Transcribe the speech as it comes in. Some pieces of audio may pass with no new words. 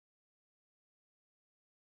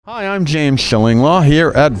Hi, I'm James Schillinglaw here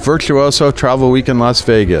at Virtuoso Travel Week in Las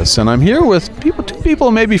Vegas, and I'm here with two people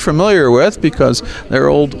you may be familiar with because they're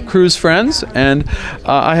old cruise friends, and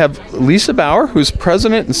I have Lisa Bauer, who's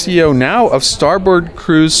President and CEO now of Starboard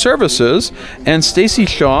Cruise Services, and Stacy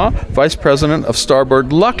Shaw, Vice President of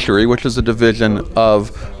Starboard Luxury, which is a division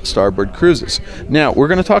of Starboard Cruises. Now, we're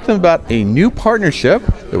going to talk to them about a new partnership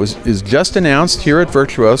that is just announced here at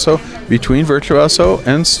Virtuoso between Virtuoso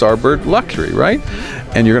and Starboard Luxury, right?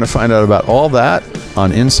 And you're going to find out about all that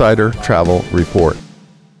on Insider Travel Report.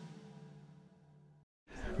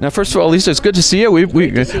 Now, first of all, Lisa, it's good to see you.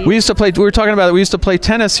 We used to play. We were talking about it. We used to play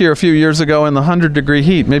tennis here a few years ago in the 100-degree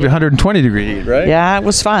heat, maybe 120-degree heat, right? Yeah, it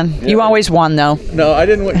was fun. Yeah. You always won, though. No, I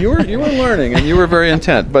didn't. You were learning, and you were very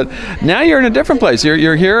intent. But now you're in a different place.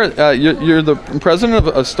 You're here. You're the president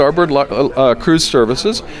of Starboard Cruise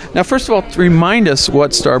Services. Now, first of all, remind us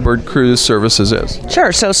what Starboard Cruise Services is.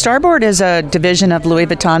 Sure. So Starboard is a division of Louis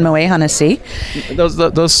Vuitton Moet Hennessy.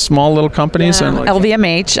 Those small little companies. Yeah. And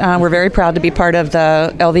LVMH. We're very proud to be part of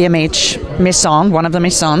the LVMH Maison, one of the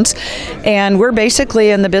Maisons, and we're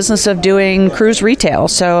basically in the business of doing cruise retail.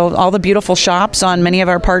 So all the beautiful shops on many of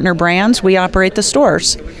our partner brands, we operate the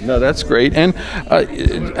stores. No, that's great. And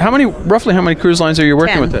roughly how many cruise lines are you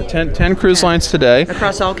working with? 10 cruise lines today.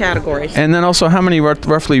 Across all categories. And then also how many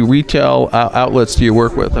roughly retail outlets do you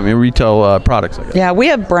work with? I mean, retail products, I guess. Yeah, we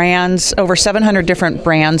have brands, over 700 different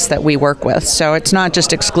brands that we work with. So it's not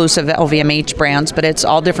just exclusive LVMH brands, but it's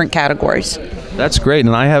all different categories. That's great.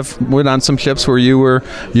 And I have went on some ships where you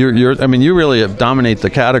really dominate the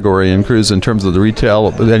category in cruise in terms of the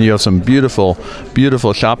retail. Then you have some beautiful,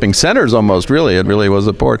 beautiful shopping centers almost, really. It really was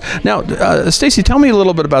a port. Now, Stacy, tell me a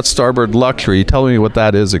little bit about Starboard Luxury. Tell me what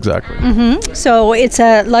that is exactly. Mm-hmm. So it's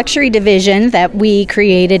a luxury division that we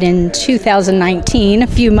created in 2019, a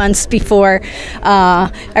few months before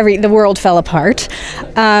the world fell apart.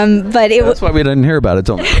 That's why we didn't hear about it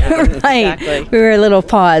till right. Exactly. We were a little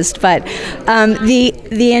paused, but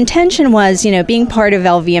the intention was, being part of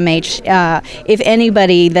LVMH, if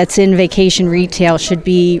anybody that's in vacation retail should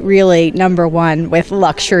be really number one with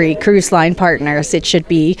luxury cruise line partners, it should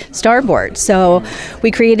be Starboard. So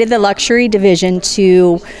we created the luxury division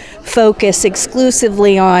to focus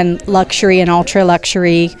exclusively on luxury and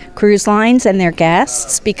ultra-luxury cruise lines and their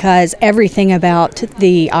guests, because everything about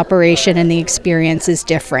the operation and the experience is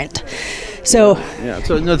different. So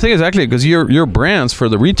the thing is, actually, because your brands for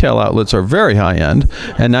the retail outlets are very high end,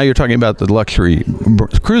 and now you're talking about the luxury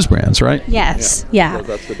cruise brands, right? Yes. Yeah. So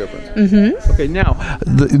that's the difference. Mm-hmm. Okay. Now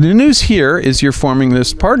the news here is you're forming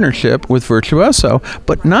this partnership with Virtuoso,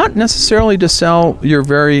 but not necessarily to sell your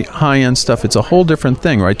very high end stuff. It's a whole different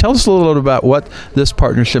thing, right? Tell us a little bit about what this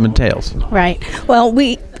partnership entails. Right. Well,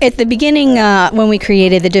 at the beginning, when we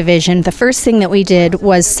created the division, the first thing that we did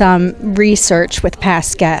was some research with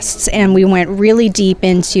past guests, and we went really deep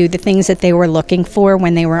into the things that they were looking for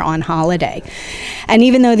when they were on holiday. And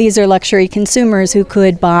even though these are luxury consumers who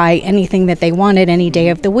could buy anything that they wanted any day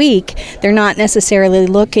of the week, they're not necessarily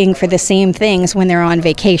looking for the same things when they're on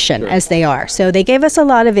vacation as they are. So they gave us a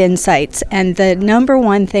lot of insights, and the number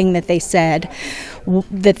one thing that they said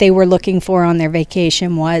that they were looking for on their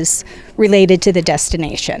vacation was related to the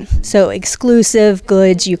destination. So exclusive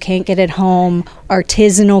goods you can't get at home,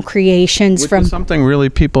 artisanal creations Which is something really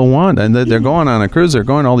people want, and they're going on a cruise, they're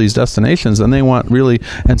going to all these destinations, and they want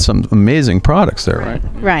some amazing products there, right?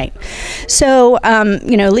 Right. So,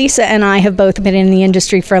 Lisa and I have both been in the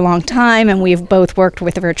industry for a long time, and we've both worked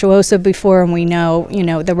with Virtuoso before, and we know,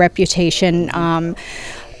 the reputation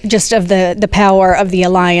just of the power of the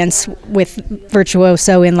alliance with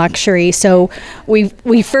Virtuoso in luxury. So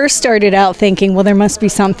we first started out thinking, well, there must be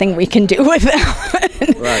something we can do with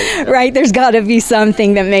them. Right. Right? There's got to be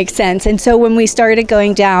something that makes sense. And so when we started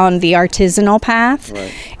going down the artisanal path,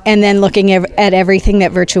 right, and then looking at everything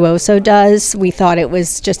that Virtuoso does, we thought it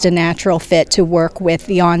was just a natural fit to work with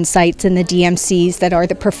the on-sites and the DMCs that are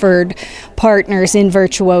the preferred partners in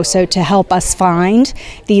Virtuoso to help us find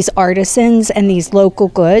these artisans and these local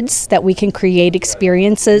goods that we can create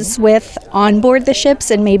experiences with on board the ships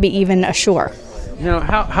and maybe even ashore. Now,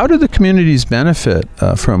 how do the communities benefit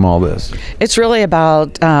from all this? It's really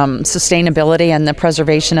about sustainability and the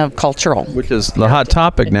preservation of cultural. Which is the hot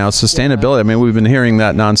topic now, sustainability. I mean, we've been hearing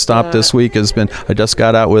that nonstop this week. I just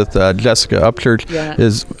got out with Jessica Upchurch,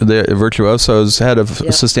 is the Virtuoso's head of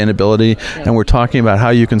sustainability, and we're talking about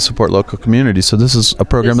how you can support local communities. So this is a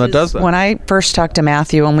program that does that. When we first talked to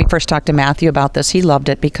Matthew about this, he loved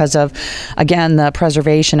it because of, again, the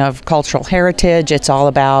preservation of cultural heritage. It's all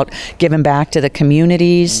about giving back to the community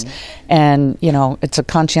communities. And, it's a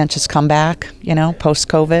conscientious comeback,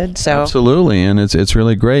 post-COVID. So absolutely, and it's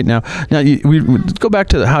really great. Now we go back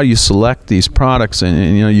to how you select these products,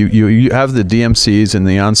 and you have the DMCs and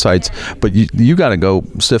the on-sites, but you got to go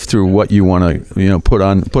sift through what you want to put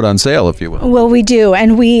on sale, if you will. Well, we do,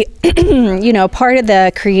 and we, part of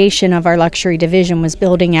the creation of our luxury division was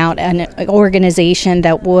building out an organization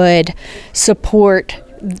that would support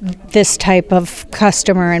this type of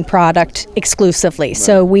customer and product exclusively. Right.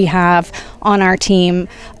 So we have on our team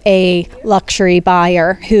a luxury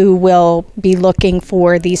buyer who will be looking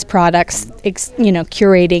for these products,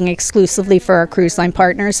 curating exclusively for our cruise line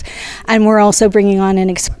partners. And we're also bringing on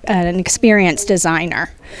an experienced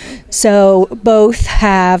designer. So both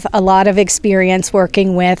have a lot of experience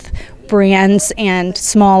working with brands and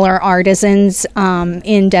smaller artisans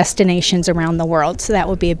in destinations around the world. So that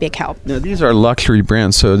would be a big help. Now, these are luxury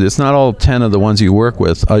brands, so it's not all 10 of the ones you work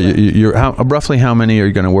with. Roughly how many are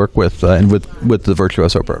you going to work with with the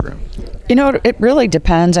Virtuoso program? It really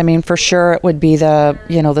depends. I mean, for sure, it would be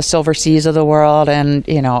the Silver Seas of the world, and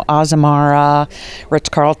Azamara,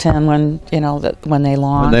 Ritz-Carlton when they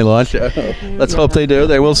launch. When they launch, let's hope they do.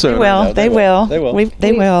 They will soon. They will.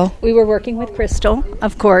 They will. We were working with Crystal,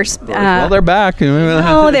 of course. Well, they're back.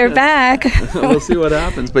 They're back. We'll see what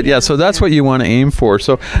happens. But yeah, so that's what you want to aim for.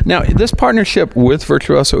 So now, this partnership with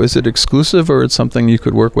Virtuoso, is it exclusive, or is it something you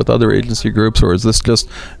could work with other agency groups, or is this just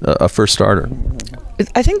a first starter?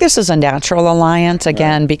 I think this is a natural alliance,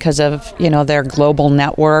 again, because of, their global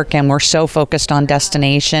network, and we're so focused on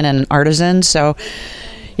destination and artisans. So,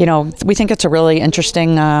 we think it's a really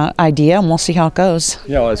interesting idea, and we'll see how it goes.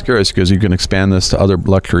 Yeah, well, I was curious because you can expand this to other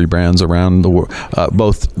luxury brands around the world,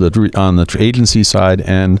 both on the agency side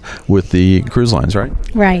and with the cruise lines, right?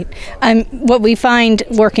 Right. What we find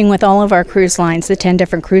working with all of our cruise lines, the 10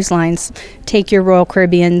 different cruise lines, take your Royal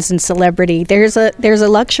Caribbeans and Celebrity. There's a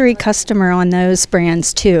luxury customer on those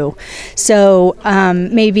brands too. So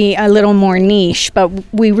maybe a little more niche, but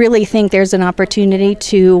we really think there's an opportunity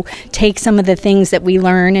to take some of the things that we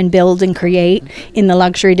learn and build and create in the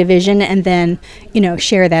luxury division, and then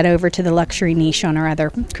share that over to the luxury niche on our other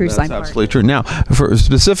cruise line. That's absolutely true. Now,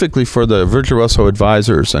 specifically for the Virtuoso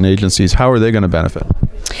advisors and agencies, how are they going to benefit?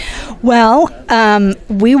 Well,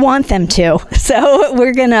 we want them to. So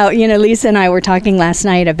we're going to, Lisa and I were talking last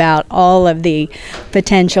night about all of the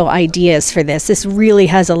potential ideas for this. This really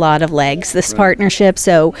has a lot of legs, this partnership.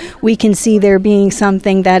 So we can see there being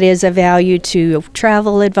something that is of value to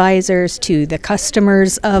travel advisors, to the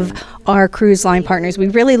customers of our cruise line partners. We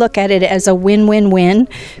really look at it as a win-win-win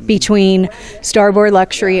between Starboard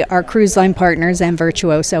Luxury, our cruise line partners, and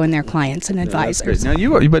Virtuoso and their clients and advisors. Now,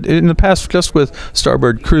 but in the past, just with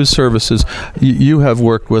Starboard Cruise Services, you have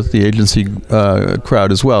worked with the agency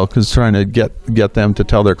crowd as well, because trying to get them to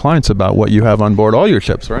tell their clients about what you have on board all your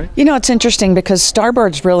ships, right? It's interesting because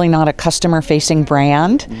Starboard's really not a customer-facing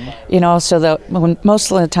brand, so that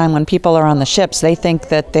most of the time when people are on the ships, they think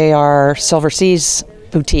that they are Silver Seas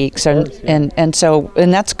boutiques, and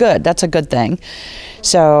that's good. That's a good thing.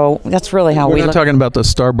 So that's really how we're not talking about the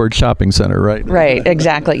Starboard Shopping Center, right? Right,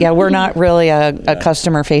 exactly. Yeah, we're not really a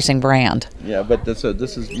customer-facing brand. Yeah, but this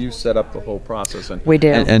is you set up the whole process, and we do,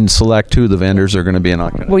 and select who the vendors are going to be in.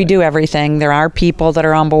 We do everything. There are people that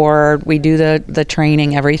are on board. We do the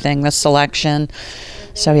training, everything, the selection.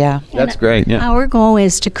 So yeah, that's great. Yeah, our goal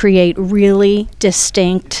is to create really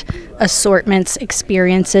distinct assortments,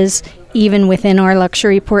 experiences, even within our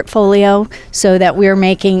luxury portfolio, so that we're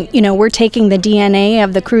making, we're taking the DNA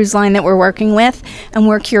of the cruise line that we're working with, and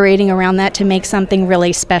we're curating around that to make something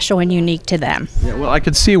really special and unique to them. Yeah, well, I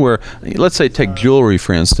could see where, let's say take jewelry,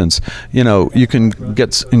 for instance, you can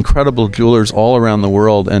get incredible jewelers all around the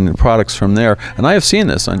world and products from there. And I have seen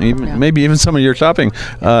this, and maybe even some of your shopping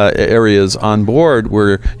areas on board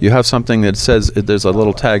where you have something that says, there's a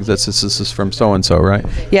little tag that says this is from so-and-so, right?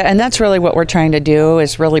 Yeah, and that's really what we're trying to do,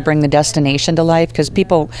 is really bring the destination to life, because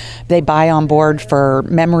people, they buy on board for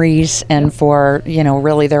memories and for,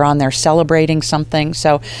 really they're on there celebrating something.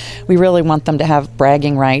 So we really want them to have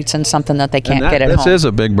bragging rights and something that they can't get at home. This is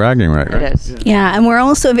a big bragging right? It is. Yeah, and we're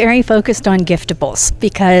also very focused on giftables,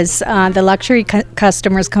 because the luxury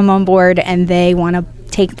customers come on board and they want to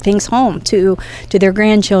take things home to their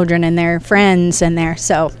grandchildren and their friends and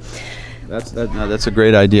so That's a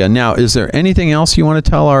great idea. Now, is there anything else you want to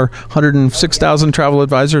tell our 106,000 travel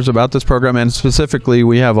advisors about this program? And specifically,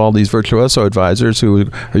 we have all these Virtuoso advisors who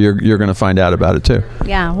you're going to find out about it too.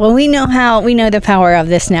 Yeah, well, we know the power of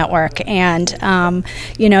this network, and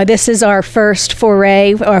this is our first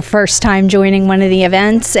foray, our first time joining one of the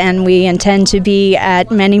events, and we intend to be at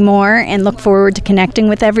many more and look forward to connecting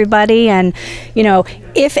with everybody. And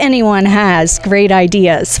if anyone has great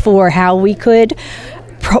ideas for how we could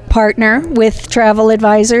partner with travel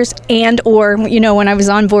advisors, and or when I was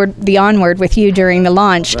on board the Onward with you during the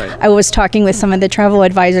launch, right, I was talking with some of the travel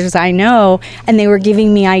advisors I know, and they were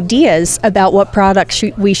giving me ideas about what products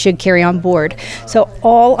we should carry on board. So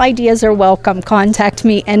all ideas are welcome. Contact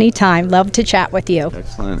me anytime. Love to chat with you.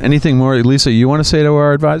 Excellent. Anything more, Lisa, you want to say to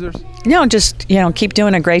our advisors? No, just, keep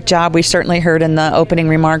doing a great job. We certainly heard in the opening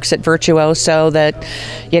remarks at Virtuoso that,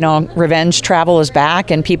 revenge travel is back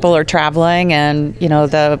and people are traveling, and,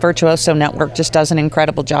 the Virtuoso network just does an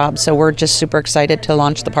incredible job. So we're just super excited to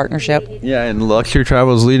launch the partnership. Yeah, and luxury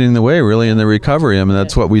travel is leading the way really in the recovery. I mean,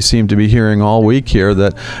 that's what we seem to be hearing all week here,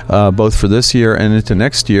 that both for this year and into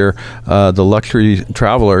next year, the luxury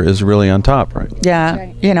traveler is really on top, right?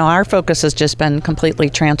 Yeah. Our focus has just been completely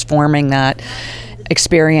transforming that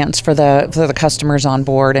experience for the customers on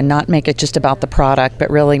board, and not make it just about the product, but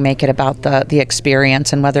really make it about the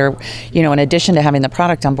experience. And whether, in addition to having the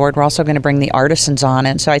product on board, we're also going to bring the artisans on.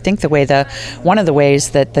 And so I think one of the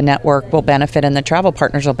ways that the network will benefit and the travel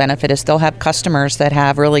partners will benefit is they'll have customers that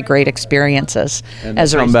have really great experiences. And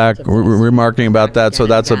as come back remarking about that, so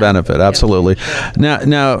that's a benefit, absolutely.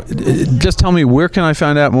 Now, just tell me, where can I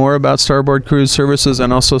find out more about Starboard Cruise Services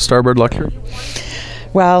and also Starboard Luxury?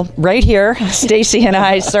 Well, right here, Stacy and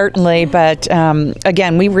I certainly, but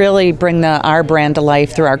again, we really bring our brand to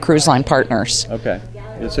life through our cruise line partners. Okay.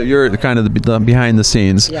 So you're kind of the behind the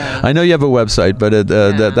scenes. Yeah. I know you have a website, but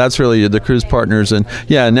that's really the cruise partners. And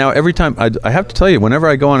now every time, I have to tell you, whenever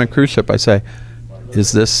I go on a cruise ship, I say,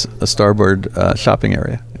 is this a Starboard shopping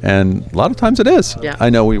area? And a lot of times it is. Yeah. I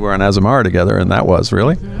know we were on Azamara together, and that was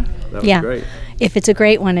really. Mm-hmm. That was great. If it's a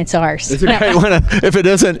great one, it's ours. It's a great one. If it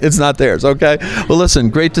isn't, it's not theirs. Okay. Well, listen,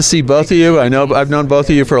 great to see both of you. I know I've known both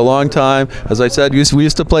of you for a long time. As I said, we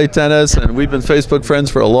used to play tennis, and we've been Facebook friends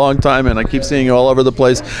for a long time, and I keep seeing you all over the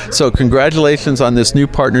place. So congratulations on this new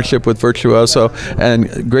partnership with Virtuoso,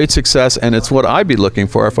 and great success. And it's what I'd be looking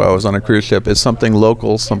for if I was on a cruise ship, is something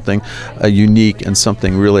local, something unique, and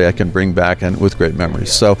something really I can bring back and with great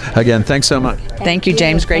memories. So again, thanks so much. Thank you,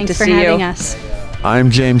 James. Great to see you. Thanks for having us.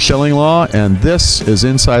 I'm James Schillinglaw, and this is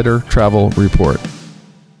Insider Travel Report.